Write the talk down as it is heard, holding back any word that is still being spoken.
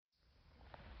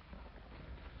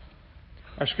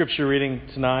Our scripture reading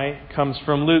tonight comes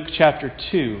from Luke chapter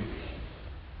 2.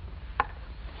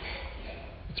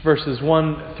 It's verses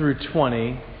 1 through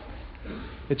 20.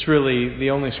 It's really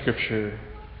the only scripture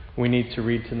we need to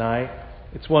read tonight.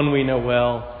 It's one we know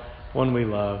well, one we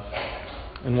love,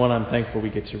 and one I'm thankful we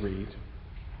get to read.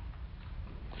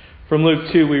 From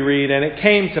Luke 2 we read, "And it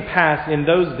came to pass in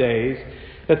those days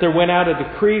that there went out a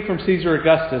decree from Caesar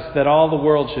Augustus that all the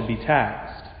world should be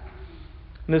taxed.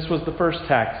 And this was the first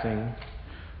taxing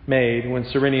made when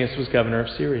Cyrenius was governor of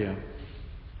Syria.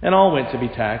 And all went to be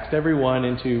taxed, every one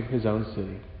into his own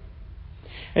city.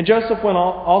 And Joseph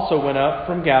also went up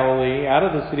from Galilee, out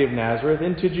of the city of Nazareth,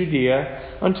 into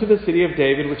Judea, unto the city of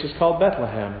David, which is called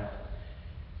Bethlehem,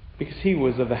 because he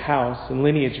was of the house and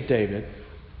lineage of David.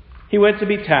 He went to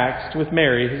be taxed with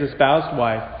Mary, his espoused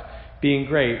wife, being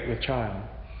great with child.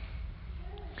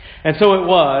 And so it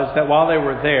was that while they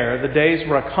were there, the days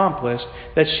were accomplished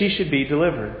that she should be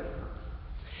delivered.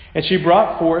 And she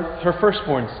brought forth her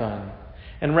firstborn son,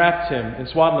 and wrapped him in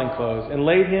swaddling clothes, and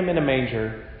laid him in a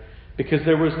manger, because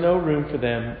there was no room for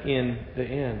them in the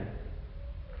inn.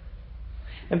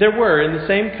 And there were in the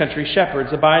same country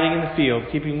shepherds abiding in the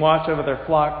field, keeping watch over their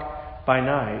flock by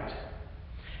night.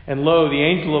 And lo, the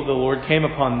angel of the Lord came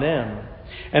upon them,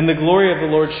 and the glory of the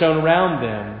Lord shone around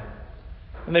them,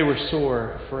 and they were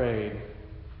sore afraid.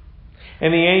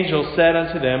 And the angel said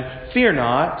unto them, Fear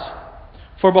not,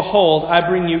 for behold, I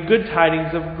bring you good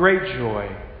tidings of great joy,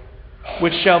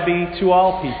 which shall be to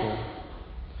all people.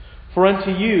 For unto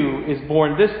you is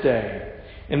born this day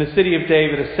in the city of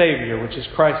David a Savior, which is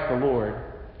Christ the Lord.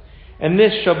 And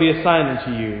this shall be a sign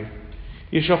unto you.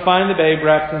 You shall find the babe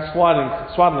wrapped in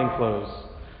swaddling clothes,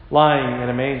 lying in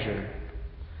a manger.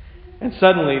 And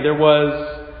suddenly there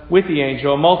was with the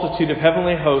angel a multitude of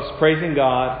heavenly hosts praising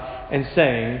God and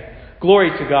saying, Glory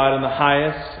to God in the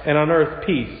highest, and on earth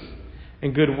peace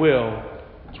and goodwill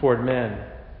toward men.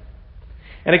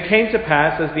 And it came to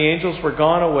pass, as the angels were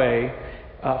gone away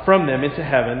from them into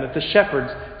heaven, that the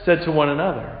shepherds said to one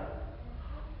another,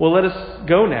 Well, let us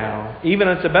go now, even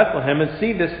unto Bethlehem, and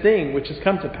see this thing which has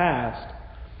come to pass,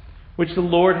 which the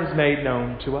Lord has made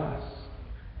known to us.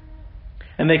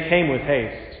 And they came with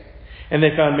haste, and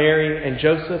they found Mary and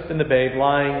Joseph and the babe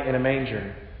lying in a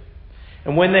manger.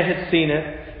 And when they had seen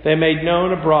it, they made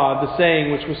known abroad the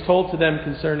saying which was told to them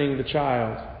concerning the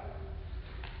child.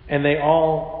 And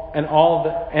all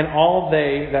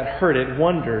they that heard it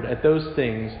wondered at those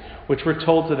things which were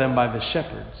told to them by the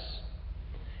shepherds.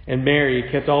 And Mary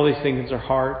kept all these things in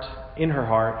her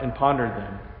heart, and pondered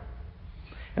them.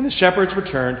 And the shepherds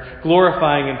returned,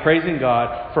 glorifying and praising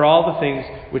God for all the things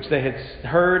which they had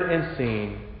heard and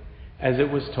seen, as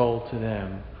it was told to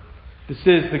them. This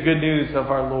is the good news of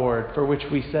our Lord, for which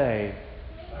we say,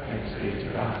 Thanks be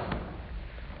to God.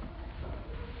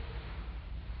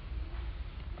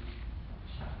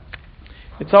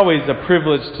 It's always a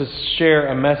privilege to share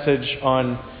a message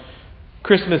on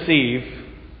Christmas Eve.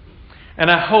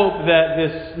 And I hope that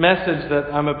this message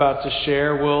that I'm about to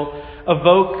share will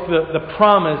evoke the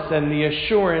promise and the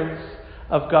assurance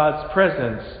of God's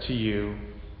presence to you.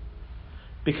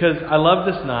 Because I love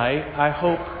this night. I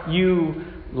hope you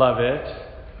love it.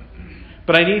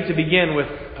 But I need to begin with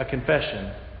a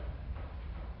confession.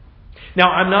 Now,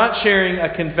 I'm not sharing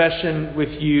a confession with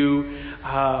you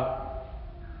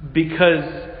because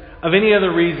of any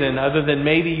other reason other than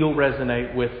maybe you'll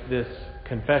resonate with this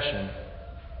confession.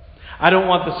 I don't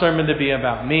want the sermon to be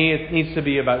about me. It needs to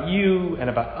be about you and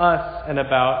about us and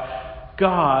about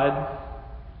God.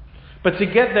 But to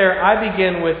get there, I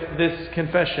begin with this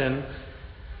confession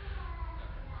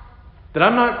that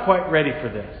I'm not quite ready for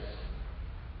this.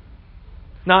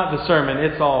 Not the sermon.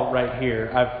 It's all right here.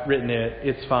 I've written it.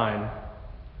 It's fine.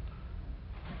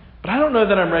 But I don't know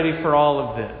that I'm ready for all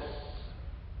of this.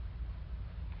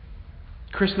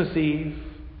 Christmas Eve,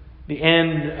 the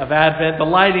end of Advent, the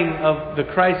lighting of the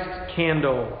Christ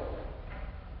candle.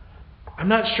 I'm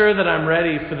not sure that I'm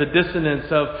ready for the dissonance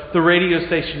of the radio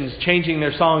stations changing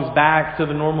their songs back to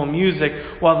the normal music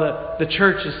while the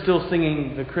church is still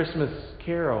singing the Christmas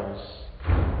carols.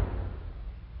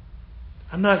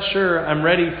 I'm not sure I'm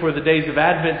ready for the days of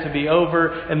Advent to be over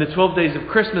and the 12 days of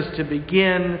Christmas to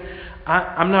begin.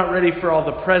 I'm not ready for all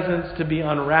the presents to be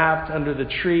unwrapped under the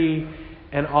tree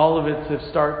and all of it to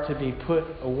start to be put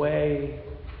away.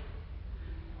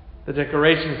 The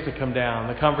decorations to come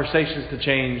down, the conversations to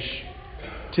change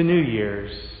to New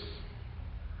Year's.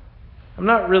 I'm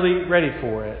not really ready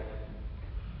for it.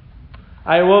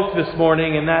 I awoke this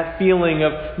morning and that feeling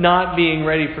of not being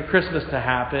ready for Christmas to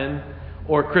happen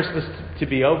or Christmas to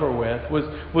be over with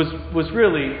was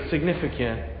really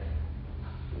significant.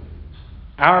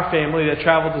 Our family that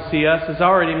traveled to see us has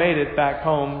already made it back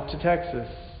home to Texas.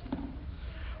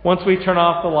 Once we turn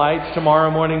off the lights, tomorrow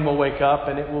morning we'll wake up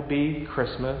and it will be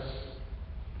Christmas.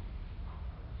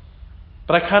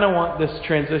 But I kind of want this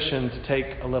transition to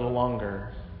take a little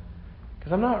longer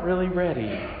because I'm not really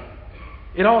ready.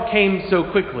 It all came so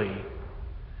quickly.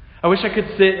 I wish I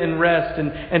could sit and rest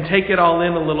and take it all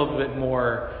in a little bit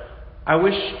more. I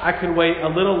wish I could wait a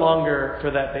little longer for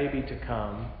that baby to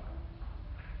come.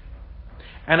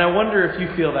 And I wonder if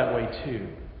you feel that way too.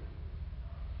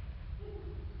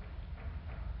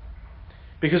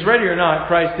 Because ready or not,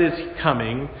 Christ is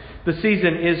coming. The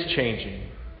season is changing.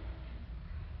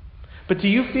 But do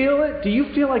you feel it? Do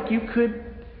you feel like you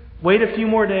could wait a few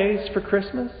more days for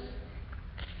Christmas?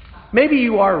 Maybe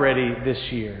you are ready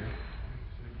this year.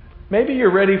 Maybe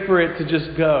you're ready for it to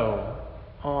just go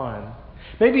on.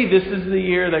 Maybe this is the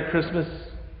year that Christmas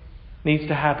needs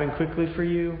to happen quickly for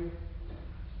you.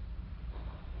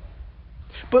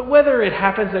 But whether it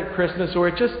happens at Christmas or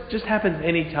it just happens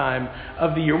any time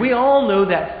of the year, we all know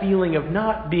that feeling of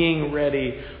not being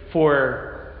ready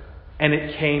for, and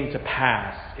it came to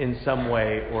pass in some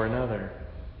way or another.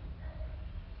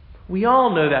 We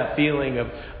all know that feeling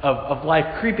of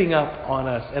life creeping up on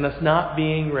us and us not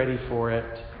being ready for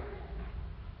it.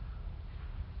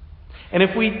 And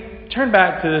if we turn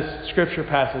back to this scripture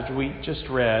passage we just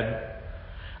read,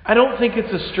 I don't think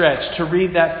it's a stretch to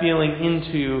read that feeling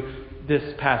into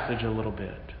this passage a little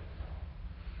bit.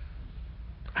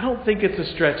 I don't think it's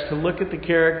a stretch to look at the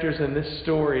characters in this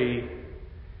story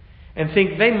and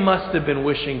think they must have been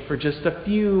wishing for just a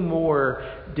few more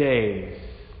days.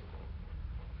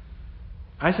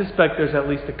 I suspect there's at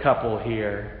least a couple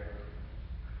here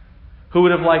who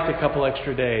would have liked a couple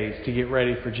extra days to get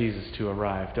ready for Jesus to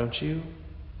arrive, don't you?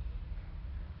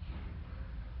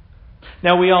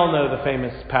 Now, we all know the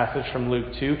famous passage from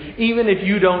Luke 2. Even if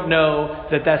you don't know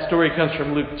that story comes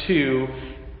from Luke 2,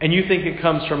 and you think it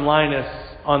comes from Linus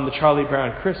on the Charlie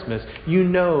Brown Christmas, you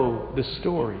know the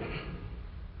story.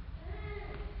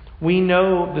 We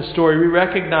know the story. We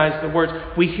recognize the words.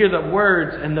 We hear the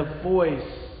words and the voice.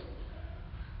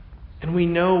 And we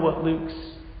know what Luke's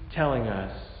telling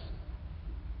us.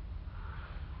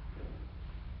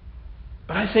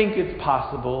 But I think it's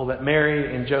possible that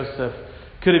Mary and Joseph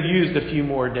could have used a few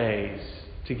more days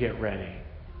to get ready.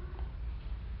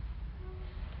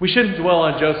 We shouldn't dwell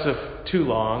on Joseph too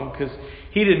long because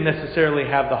he didn't necessarily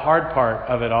have the hard part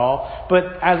of it all.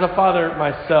 But as a father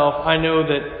myself, I know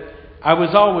that I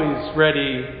was always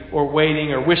ready or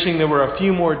waiting or wishing there were a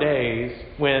few more days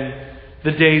when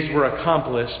the days were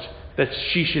accomplished that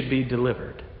she should be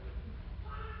delivered.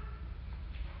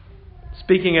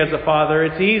 Speaking as a father,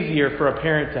 it's easier for a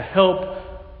parent to help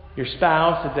your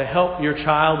spouse and to help your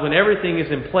child when everything is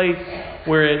in place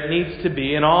where it needs to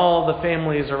be and all the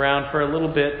family is around for a little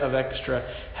bit of extra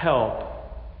help.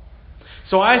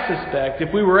 So I suspect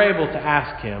if we were able to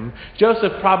ask him,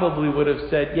 Joseph probably would have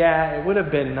said, yeah, it would have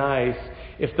been nice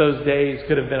if those days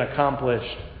could have been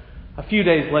accomplished a few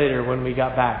days later when we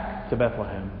got back to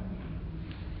Bethlehem.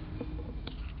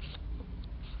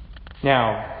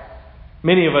 Now,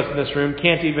 many of us in this room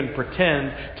can't even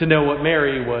pretend to know what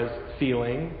Mary was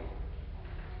feeling,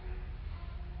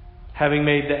 having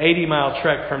made the 80-mile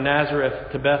trek from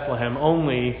Nazareth to Bethlehem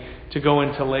only to go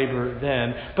into labor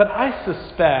then. But I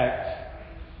suspect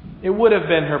it would have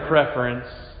been her preference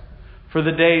for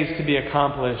the days to be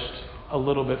accomplished a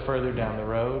little bit further down the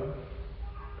road.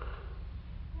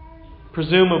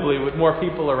 Presumably with more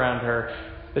people around her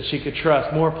that she could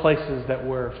trust, more places that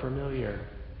were familiar.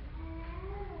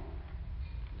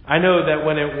 I know that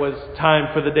when it was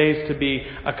time for the days to be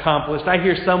accomplished, I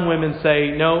hear some women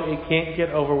say, no, it can't get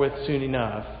over with soon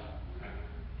enough.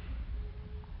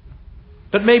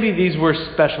 But maybe these were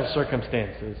special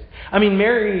circumstances. I mean,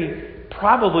 Mary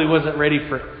probably wasn't ready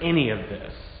for any of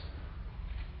this.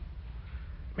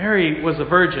 Mary was a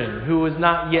virgin who was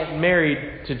not yet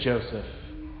married to Joseph,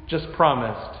 just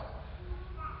promised.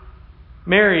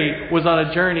 Mary was on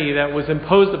a journey that was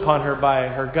imposed upon her by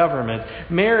her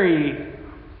government. Mary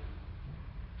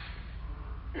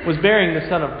was bearing the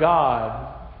Son of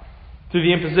God through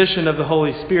the imposition of the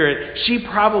Holy Spirit. She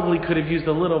probably could have used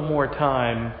a little more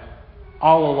time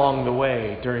all along the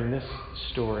way during this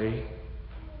story.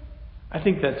 I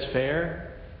think that's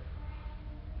fair.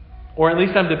 Or at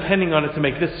least I'm depending on it to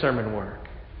make this sermon work.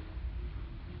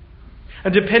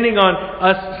 I'm depending on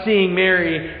us seeing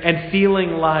Mary and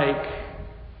feeling like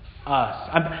us.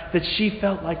 That she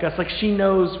felt like us, like she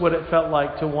knows what it felt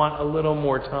like to want a little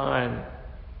more time.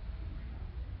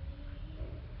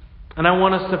 And I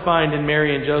want us to find in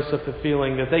Mary and Joseph the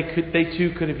feeling that they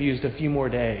too could have used a few more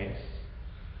days.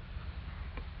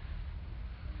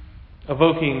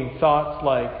 evoking thoughts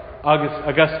like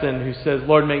Augustine, who says,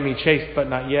 Lord, make me chaste, but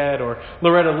not yet. Or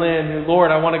Loretta Lynn, who, Lord,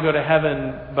 I want to go to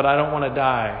heaven, but I don't want to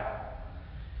die.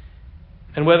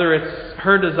 And whether it's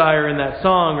her desire in that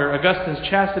song, or Augustine's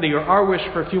chastity, or our wish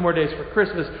for a few more days for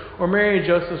Christmas, or Mary and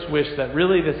Joseph's wish that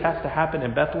really this has to happen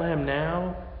in Bethlehem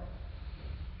now,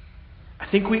 I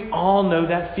think we all know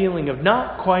that feeling of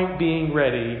not quite being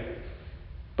ready,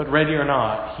 but ready or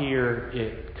not, here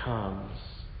it comes.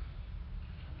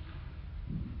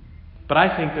 But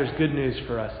I think there's good news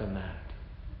for us in that.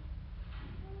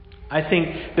 I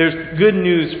think there's good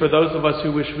news for those of us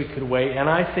who wish we could wait. And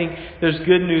I think there's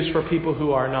good news for people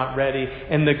who are not ready.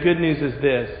 And the good news is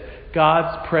this: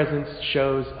 God's presence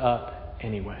shows up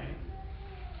anyway.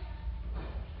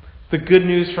 The good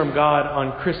news from God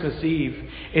on Christmas Eve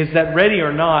is that ready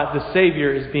or not, the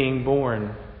Savior is being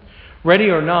born. Ready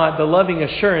or not, the loving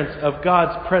assurance of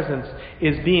God's presence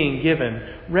is being given.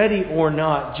 Ready or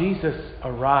not, Jesus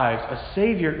arrives. A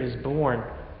Savior is born.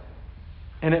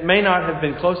 And it may not have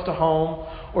been close to home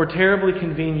or terribly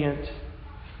convenient,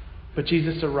 but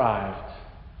Jesus arrived.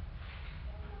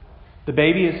 The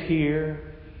baby is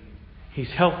here. He's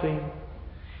healthy.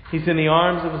 He's in the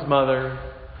arms of his mother,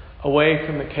 away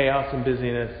from the chaos and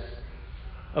busyness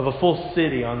of a full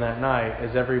city on that night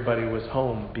as everybody was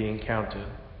home being counted.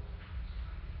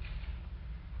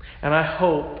 And I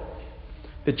hope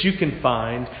that you can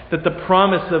find that the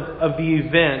promise of the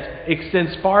event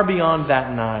extends far beyond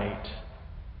that night.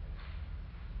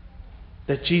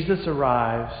 That Jesus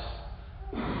arrives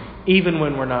even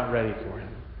when we're not ready for Him.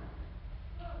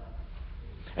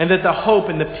 And that the hope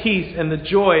and the peace and the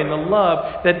joy and the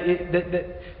love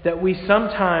that we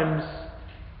sometimes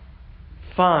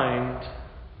find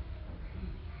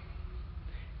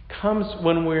comes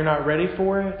when we're not ready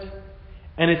for it.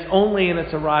 And it's only in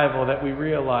its arrival that we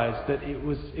realize that it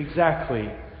was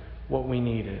exactly what we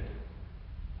needed.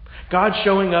 God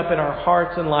showing up in our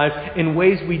hearts and lives in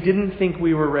ways we didn't think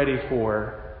we were ready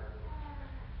for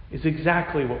is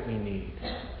exactly what we need.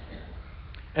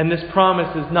 And this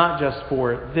promise is not just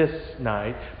for this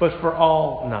night, but for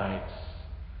all nights.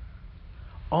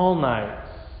 All nights,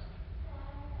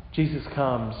 Jesus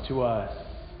comes to us,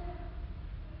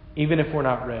 even if we're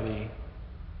not ready.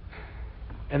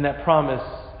 And that promise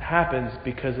happens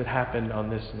because it happened on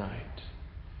this night.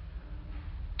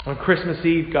 On Christmas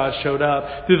Eve, God showed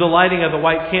up. Through the lighting of the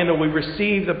white candle, we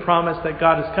receive the promise that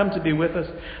God has come to be with us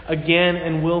again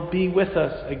and will be with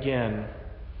us again.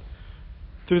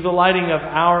 Through the lighting of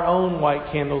our own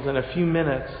white candles in a few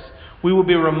minutes, we will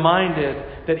be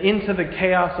reminded that into the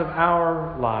chaos of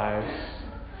our lives,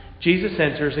 Jesus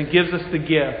enters and gives us the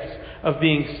gift of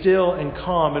being still and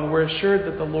calm, and we're assured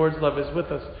that the Lord's love is with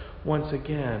us once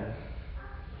again.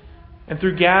 And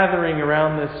through gathering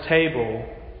around this table,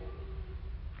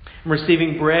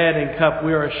 receiving bread and cup,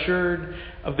 we are assured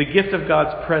of the gift of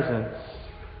God's presence,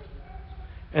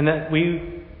 and that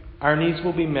our needs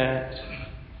will be met,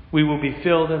 we will be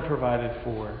filled and provided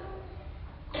for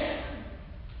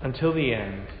until the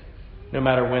end, no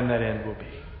matter when that end will be.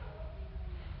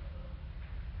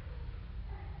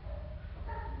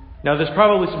 Now, there's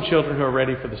probably some children who are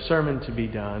ready for the sermon to be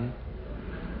done,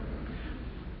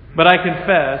 but I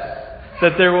confess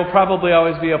that there will probably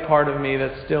always be a part of me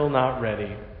that's still not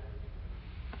ready.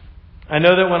 I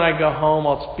know that when I go home,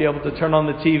 I'll be able to turn on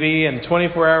the TV and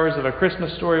 24 hours of A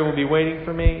Christmas Story will be waiting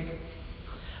for me.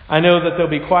 I know that there'll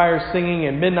be choirs singing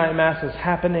and midnight masses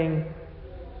happening.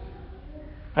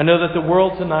 I know that the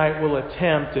world tonight will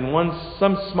attempt in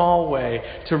some small way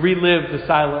to relive the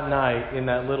silent night in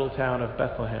that little town of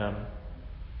Bethlehem.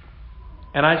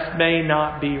 And I may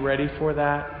not be ready for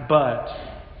that, but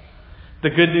the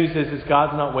good news is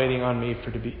God's not waiting on me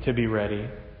to be ready.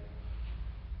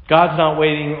 God's not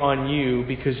waiting on you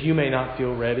because you may not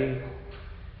feel ready.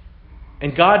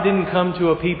 And God didn't come to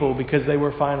a people because they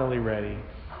were finally ready.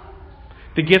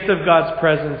 The gift of God's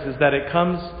presence is that it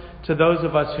comes to those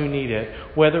of us who need it,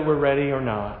 whether we're ready or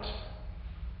not.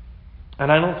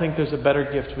 And I don't think there's a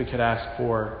better gift we could ask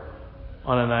for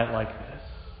on a night like this,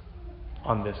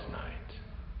 on this night.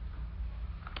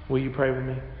 Will you pray with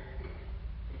me?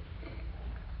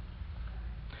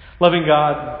 Loving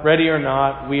God, ready or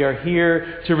not, we are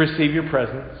here to receive your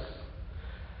presence.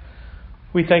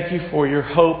 We thank you for your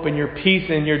hope and your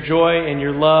peace and your joy and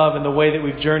your love and the way that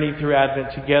we've journeyed through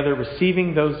Advent together,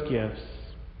 receiving those gifts.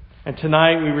 And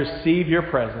tonight we receive your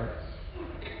presence,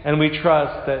 and we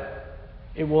trust that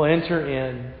it will enter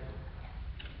in,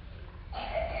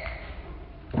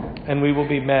 and we will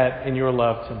be met in your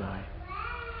love tonight.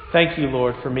 Thank you,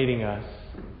 Lord, for meeting us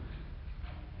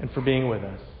and for being with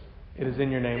us. It is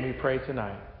in your name we pray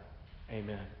tonight.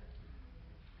 Amen.